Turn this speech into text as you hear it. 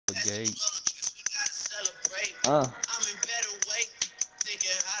Spaghetti. Uh.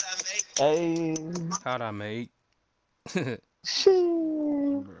 Hey. How'd I make? Shit.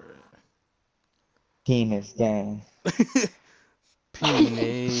 Bruh. Penis gang.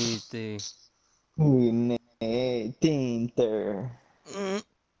 Pinete. Tinter. Mm.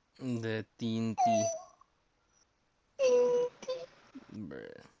 The tinti. Bruh.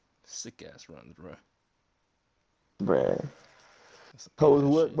 Sick ass runs, bruh. Bruh. That's some How good was ass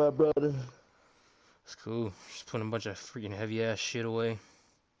work, shit. my brother? It's cool. Just putting a bunch of freaking heavy ass shit away.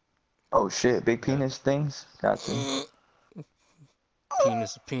 Oh shit, big Got penis things? Gotcha.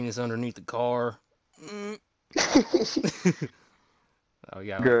 penis underneath the car. Mm. We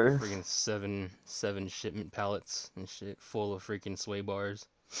got like Girth. freaking seven shipment pallets and shit full of freaking sway bars.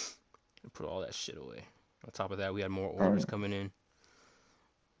 Put all that shit away. On top of that, we had more orders coming in.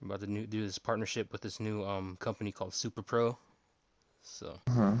 We're about to do this partnership with this new company called Super Pro. So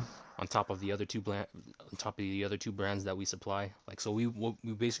Uh-huh. on top of the other two brands that we supply, like so we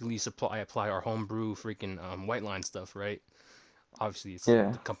basically apply our homebrew freaking White Line stuff, right? Obviously, it's Yeah.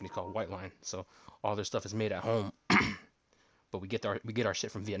 the company called White Line, so all their stuff is made at home, but we get our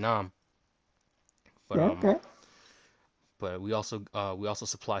shit from Vietnam. But Yeah, okay. we also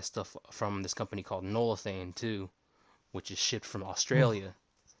supply stuff from this company called Nolathane too, which is shipped from Australia.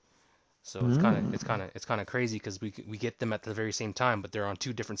 So it's kind of Mm. it's kind of it's kind of crazy because we get them at the very same time, but they're on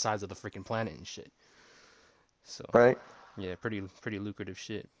two different sides of the freaking planet and shit. So Right. yeah, pretty lucrative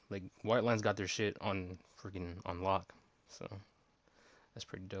shit. Like White Line's got their shit on freaking on lock, so that's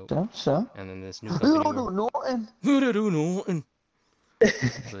pretty dope. So. And then this new You company don't do nothing.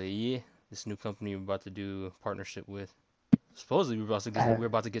 but yeah, this new company we're about to do a partnership with. Supposedly we're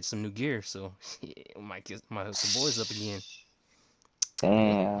about to get some new gear, so yeah, might hook the boys up again. Mm,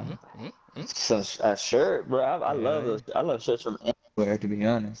 Damn. mm, mm, mm. So a shirt, bro. I love Yeah, those. I love shirts from anywhere, to be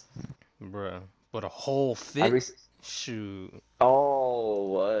honest. bruh. But a whole I fit? re- Shoot.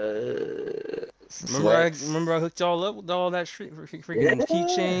 Oh, Remember I sweats. remember I hooked y'all up with all that shit, freaking Yeah.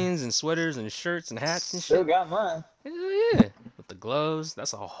 keychains and sweaters and shirts and hats and Still shit. got mine. Hell yeah. With the gloves,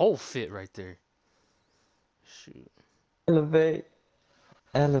 that's a whole fit right there. Shoot. Elevate,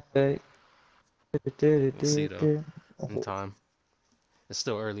 elevate. We'll see though in time. It's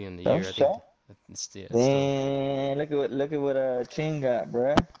still early in the Don't year. I think show. it's still. Damn, look at what Chin got,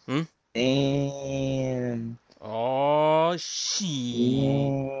 bruh. Hmm? Damn. Oh shit.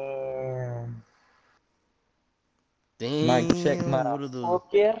 Damn. Mic check, Damn. What are those?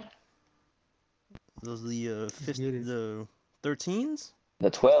 motherfucker. Those the Let's get it. the 13s?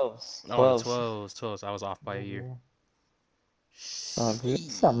 The 12s. Oh, the 12s. 12s. I was off by a Oh, year. yeah. Oh, good.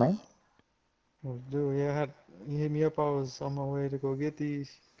 What's up, man? Let's do it. Yeah, you hit me up. I was on my way to go get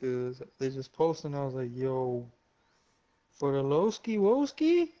these because they just posted. And I was like, yo, for the Lowski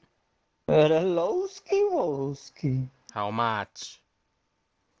Woski? Lowski Wolski. How much?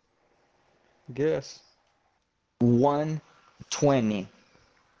 Guess. 120.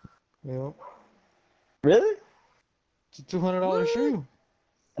 Yep. Really? It's a $200 What? shoe.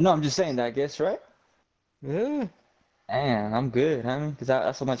 No, I'm just saying that, I guess, right? Yeah. Man, I'm good, honey, because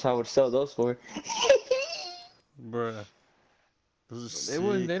that's how much I would sell those for. Bruh. Those are They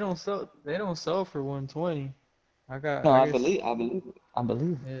wouldn't. sick. They don't sell. They don't sell for 120. No, I I guess. believe, I believe, I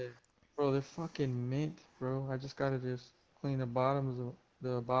believe. Yeah. Bro, they're fucking mint, bro. I just gotta just clean the bottoms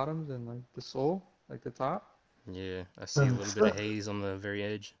and like the sole, like the top. Yeah, I see a little bit of haze on the very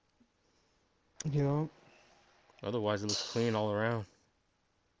edge. You know. Otherwise, it looks clean all around.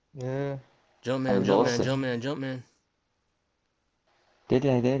 Yeah. Jumpman, Jumpman, Hermoso. Jumpman, Jumpman. Did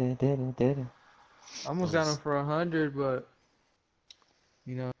it. I almost got them Those, for 100, but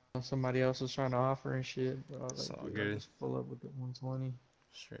you know somebody else was trying to offer and shit. But I was it's like, all dude, I'll good. just pull up with the 120.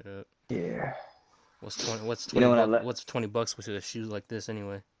 Straight up. Yeah. What's 20? What's You 20 know when I buck? left, What's 20 bucks with a shoes like this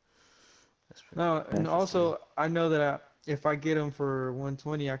anyway? That's No, and that's just also I know that if I get them for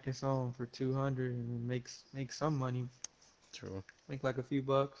 120, I can sell them for 200 and make some money, true. make like a few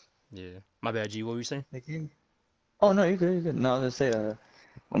bucks. Yeah. My bad, G. What were you saying? They can. Oh no, you're good, you're good. No, I was gonna say,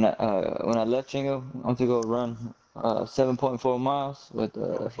 when I left Chingo, I went to go run 7.4 miles with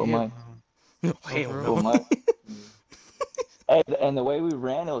Oh for hell my no. No, Oh hell for no. real? for my. And the way we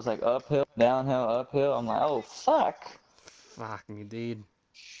ran, it was like uphill, downhill, uphill. I'm like, oh fuck. Fuck me, dude.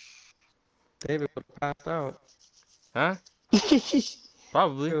 David would have passed out. Huh?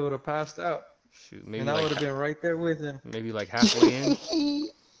 Probably. David would have passed out, Shoot, and I would have been right there with him. maybe like halfway in.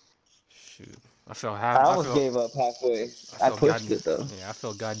 Shoot, I felt I half. I almost felt. gave up halfway. I I felt god. pushed it though. Yeah, I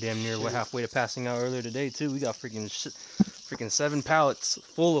felt goddamn near Shoot. halfway to passing out earlier today too. We got freaking 7 pallets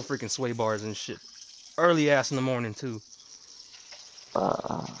full of freaking sway bars and shit. Early ass in the morning too.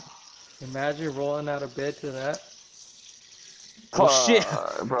 Uh, Imagine rolling out of bed to that. Well, shit.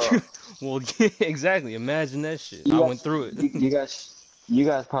 bro. Well, yeah, exactly. Imagine that shit. I You went guys, through it. you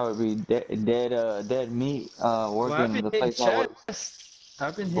guys probably be dead meat. Well, I've Working been the hitting place I work. chest.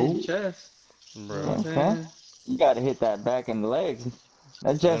 I've been hitting Ooh, chest. You know what I'm Bro. okay. saying? You gotta hit that back and the legs.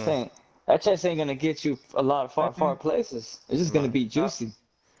 That just Man, ain't. That just ain't gonna get you a lot of far Man, places. It's just gonna my, be I- juicy.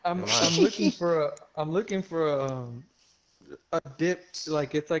 my, I'm looking for a dip,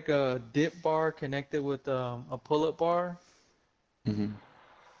 like it's like a dip bar connected with a pull-up bar. Hmm.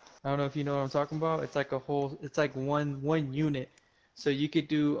 I don't know if you know what I'm talking about. It's like a whole, it's like one unit. So you could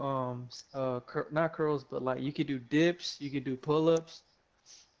do not curls, but like you could do dips, you could do pull-ups.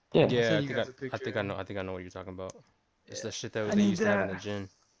 Yeah. I'll yeah, send you guys a picture. I think I know what you're talking about. It's Yeah, the shit that I they need used to have in the that. gym.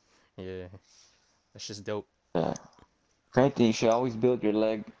 Yeah, that's just dope. Yeah. Great thing. You should always build your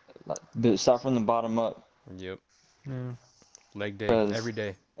leg. Start from the bottom up, Yep. Yeah, Leg day, because every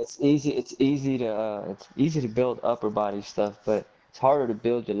day. it's easy. It's easy to build upper body stuff, but it's harder to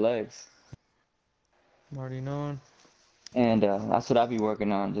build your legs. I'm already knowing. And that's what I be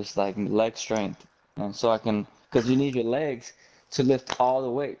working on, just like leg strength. And so I can, because you need your legs to lift all the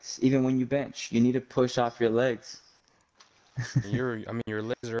weights. Even when you bench, you need to push off your legs. I mean, your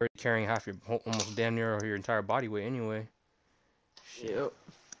legs are already carrying half your, almost damn near your entire body weight anyway. Shit. Yep.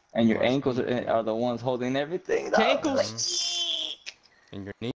 And your Watch, ankles are the ones holding everything up. Ankles. and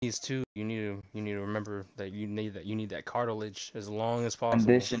your knees too. You need to remember that you need that cartilage as long as possible.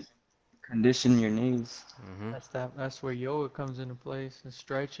 Condition, condition your knees. Hmm. That's where yoga comes into place and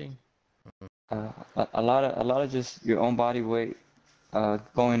stretching. A lot of just your own body weight,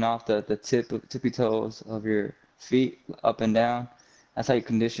 going off the tippy toes of your feet up and down. That's how you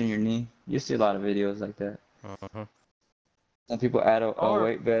condition your knee. You see a lot of videos like that. Uh-huh. Some people add a Or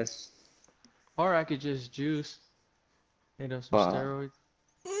weight vest, or I could just juice, some but steroids.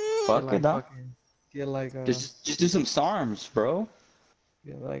 Get fuck it, like dog. fucking get like Just do some SARMs, bro.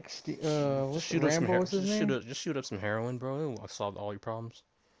 get like Just what's the shoot up some Rambo? hair. What's his name? Just shoot up some heroin, bro. It'll solve all your problems.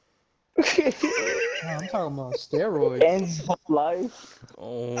 No, I'm talking about steroids. Ends whole life.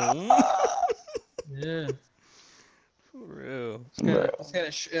 Oh, Yeah. for real. Bro.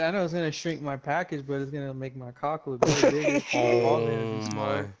 I know it's gonna shrink my package, but it's gonna make my cock look way bigger. All gonna be Oh my.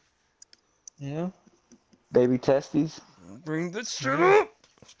 smaller. Yeah. Baby testes. Bring that shit Yeah. up.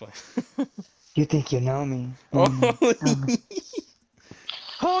 Let's play. You think you know me? Oh. Know me.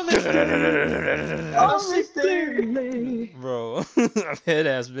 Holy Stanley! Bro, head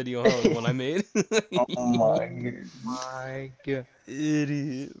ass video, huh? The one I made. Oh my Oh god. my god.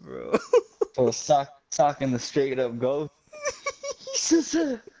 Idiot, bro. So talking the straight up ghost.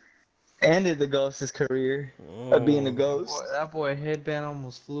 Ended the ghost's career of being a Oh, ghost. That boy headband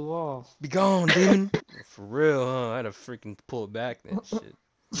almost flew off. be gone, demon. For real, huh? I had to freaking pull it back that shit.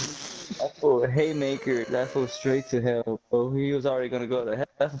 That fool haymaker, that fool straight to hell, bro. He was already gonna go to hell.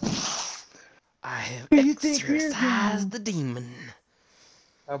 I have Who you think you're exorcised the demon.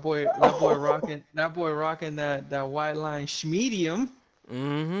 That boy rocking that white line schmedium.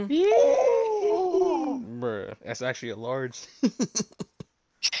 Mm-hmm. Yeah. Bruh, that's actually a large.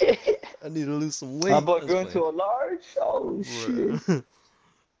 I need to lose some My weight. boy Let's grew play. into a large. Oh shit. Bruh.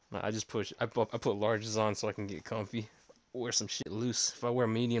 Nah, I put larges on so I can get comfy. Wear some shit loose. If I wear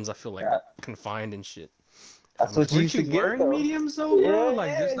mediums, I feel like Yeah, confined and shit. that's what you Weren't used you to get wearing though. mediums though, bro? Yeah,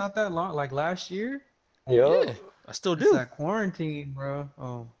 Like just yeah. not that long, like last year. Yeah, Yup. I still It's do. that quarantine, bro.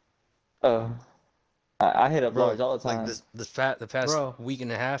 Oh, Uh, I hit up large Bro, all the like time. the past bro. week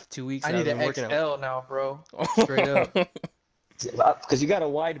and a half, 2 weeks I that I've need been an working out. XL now, bro. Straight up. Because you got a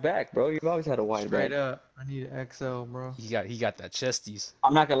wide back, bro. You've always had a wide back. Straight up. I need an XL, bro. He got that chesties.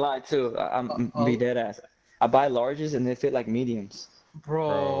 I'm not gonna lie too. I'm be Oh, dead ass. I buy larges and they fit like mediums. Bro,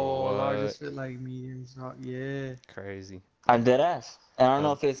 bro, what? largest fit like mediums. Oh, yeah. Crazy. I'm dead ass. And I don't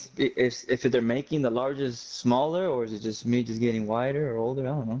know Uh, if if they're making the larges smaller or is it just me just getting wider or older. I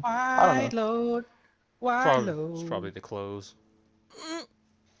don't know. I don't Wide know. load. Wide it's load. probably the clothes.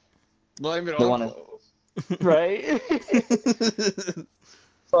 Blame it They on want to, clothes. right?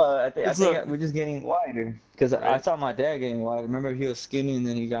 But I It's not think we're just getting wider. Because I right. saw my dad getting wide. Remember he was skinny and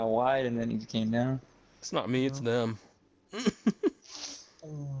then he got wide and then he came down. It's not me. It's No. them.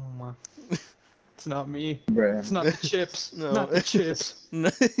 Oh my. It's not me. Bruh. It's not the chips. No. Not the chips. No.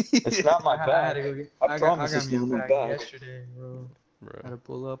 It's not my I had to back. go get. I I promise got it's me a not my bag back. yesterday, bro. Bro, Had to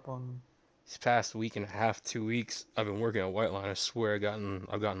pull up on. these past week and a half, 2 weeks, I've been working at White Line. I swear I've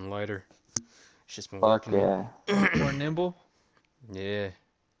gotten lighter. It's just been Fuck working me. yeah. More nimble. Yeah.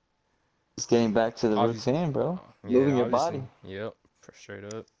 Just getting back to the Obviously. routine, bro. Yeah, Moving your obviously. body. Yep. For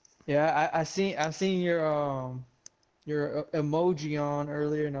straight up. Yeah, I seen your your emoji on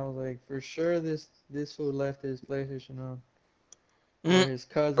earlier, and I was like, for sure this fool left his PlayStation on, or his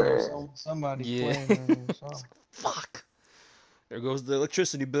cousin or somebody Yeah. playing on it or It's something. like, fuck. There goes the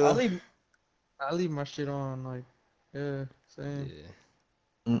electricity I bill. leave my shit on, like, yeah, same.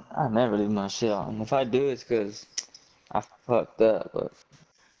 Yeah. I never leave my shit on. If I do, it's because I fucked up, but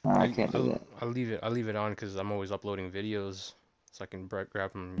no, I can't do that. I leave it on because I'm always uploading videos, so I can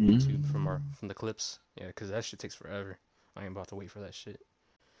grab from YouTube Mm. from the clips. Yeah, because that shit takes forever. I ain't about to wait for that shit.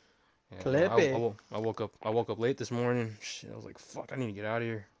 Yeah, Clip it. I woke up late this morning. Shit, I was like, fuck, I need to get out of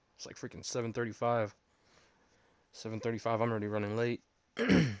here. It's like freaking 7:35. 7:35. I'm already running late.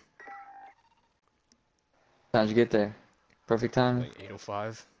 How'd you get there? Perfect timing. Like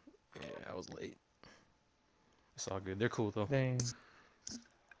 8:05. Yeah, I was late. It's all good. They're cool though. Dang.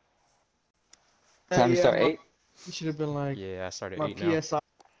 Time you Yeah, start 8? you should have been like, Yeah, I started my 8 now. PSI.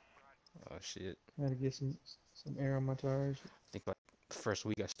 Oh shit. I had to get some air on my tires. I think like the first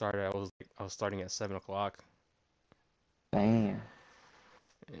week I started, I was starting at 7 o'clock. Damn.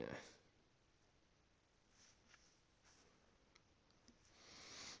 Yeah.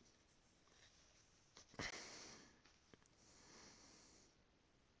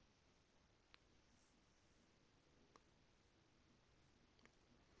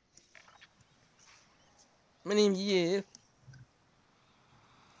 My name, yeah.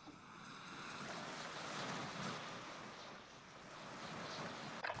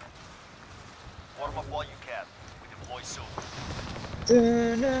 Warm up while you can. We deploy soon.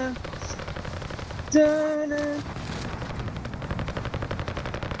 Dun-dun, dun-dun.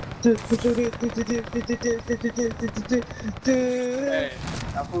 Hey,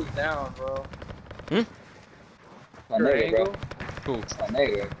 I put down, bro. My Your nigga, bro. angle? Cool. My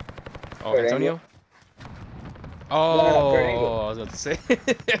nigga. Oh, Kurt Antonio? no, Kurt Angle. Oh, I was about to say. I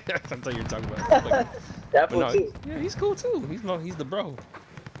thought you were talking about. Like, That but fool no, too. yeah, he's cool too. He's the bro.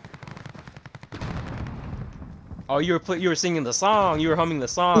 Oh, you were singing the song. You were humming the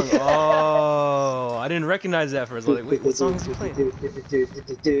song. Oh, I didn't recognize that first. I was like, wait, what song is he playing?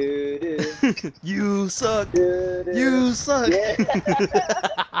 You suck. You suck. Yeah.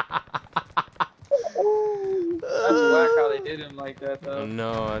 That's whack how they did him like that, though.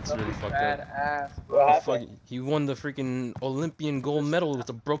 No, that's really fucked up. Badass, What bro. happened? Fuck, he won the freaking Olympian gold medal with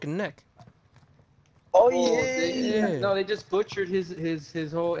a broken neck. Oh yeah. No, they just butchered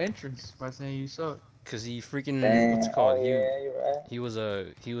his whole entrance by saying you suck. Cause he freaking Damn. what's it called? Oh, yeah, you're right. He was a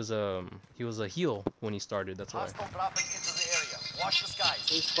heel when he started. That's why. Hostile dropping into the area. Watch the skies.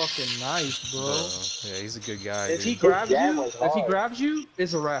 He's fucking nice, bro. Yeah, he's a good guy. If he Dude. grabs jam you, was hard.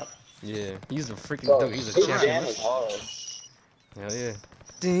 it's a wrap. Yeah, he's a freaking Bro, dude. He's a his champion. jam is hard. Hell yeah.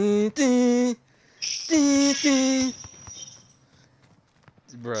 Dun, dun, dun, dun.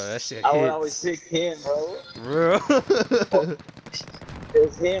 Bro, that shit I would hits. always pick him, bro. Bro.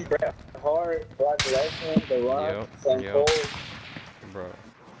 It's him, Bret Hart, Brock Lesnar, The Rock, Stone yep. Cold. Bro.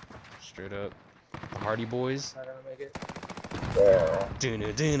 Straight up. The Hardy Boys. Not gonna make it. Yeah. Dun,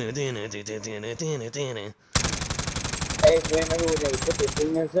 dun, dun, dun, dun, dun, dun, dun, dun, dun. Hey, remember when they put their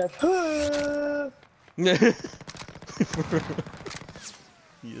fingers up?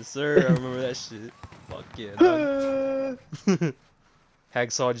 Yes, sir. I remember that shit. Fuck yeah, dog.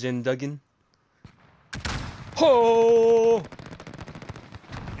 Hacksaw Jim Duggan. Ho!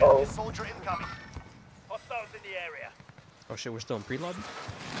 Enemy soldier incoming. Hostiles in the area. Oh shit, we're still in pre-lobby?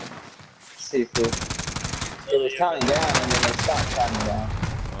 Seafood. It was counting down and then they stopped counting down.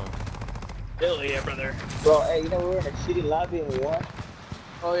 Hell yeah, brother. Bro, hey, you know we were in a shitty lobby and we won?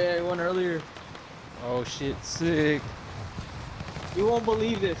 Oh yeah, he won earlier. Oh shit, sick. You won't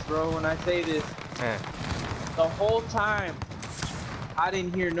believe this, bro, when I say this. Eh. The whole time, I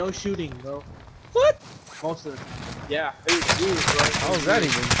didn't hear no shooting, bro. What? Most of it. Yeah, it was weird, bro. How is that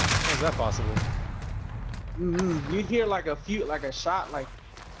even? How is that possible? You'd hear like a shot, like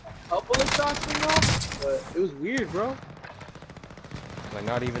a couple of shots ring off, but it was weird, bro. Like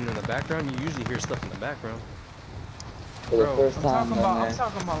not even in the background? You usually hear stuff in the background. For the Bro, first I'm time, talking about, man. I'm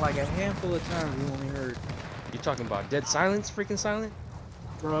talking about like a handful of times we only heard. You talking about dead silence? Freaking silent?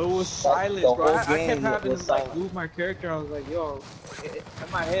 Bro, it was Like, silence, the bro. I whole kept game having was to like silent. move my character. I was like, yo,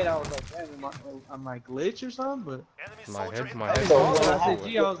 in my head, I was like, damn, am I glitch or something? But Enemy My soldier head, my incoming. head. So I what said,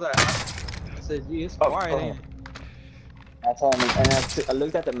 gee, I said, gee, it's quiet, ain't it? I told him, and I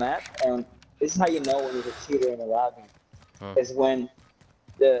looked at the map, and this is how you know when there's a cheater in the lobby. Huh. Is when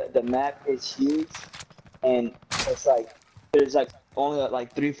the map is huge, and it's like there's like only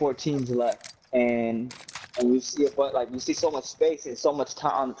like 3-4 teams left, and you see you see so much space and so much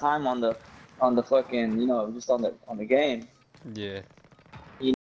time on the fucking just on the game. Yeah.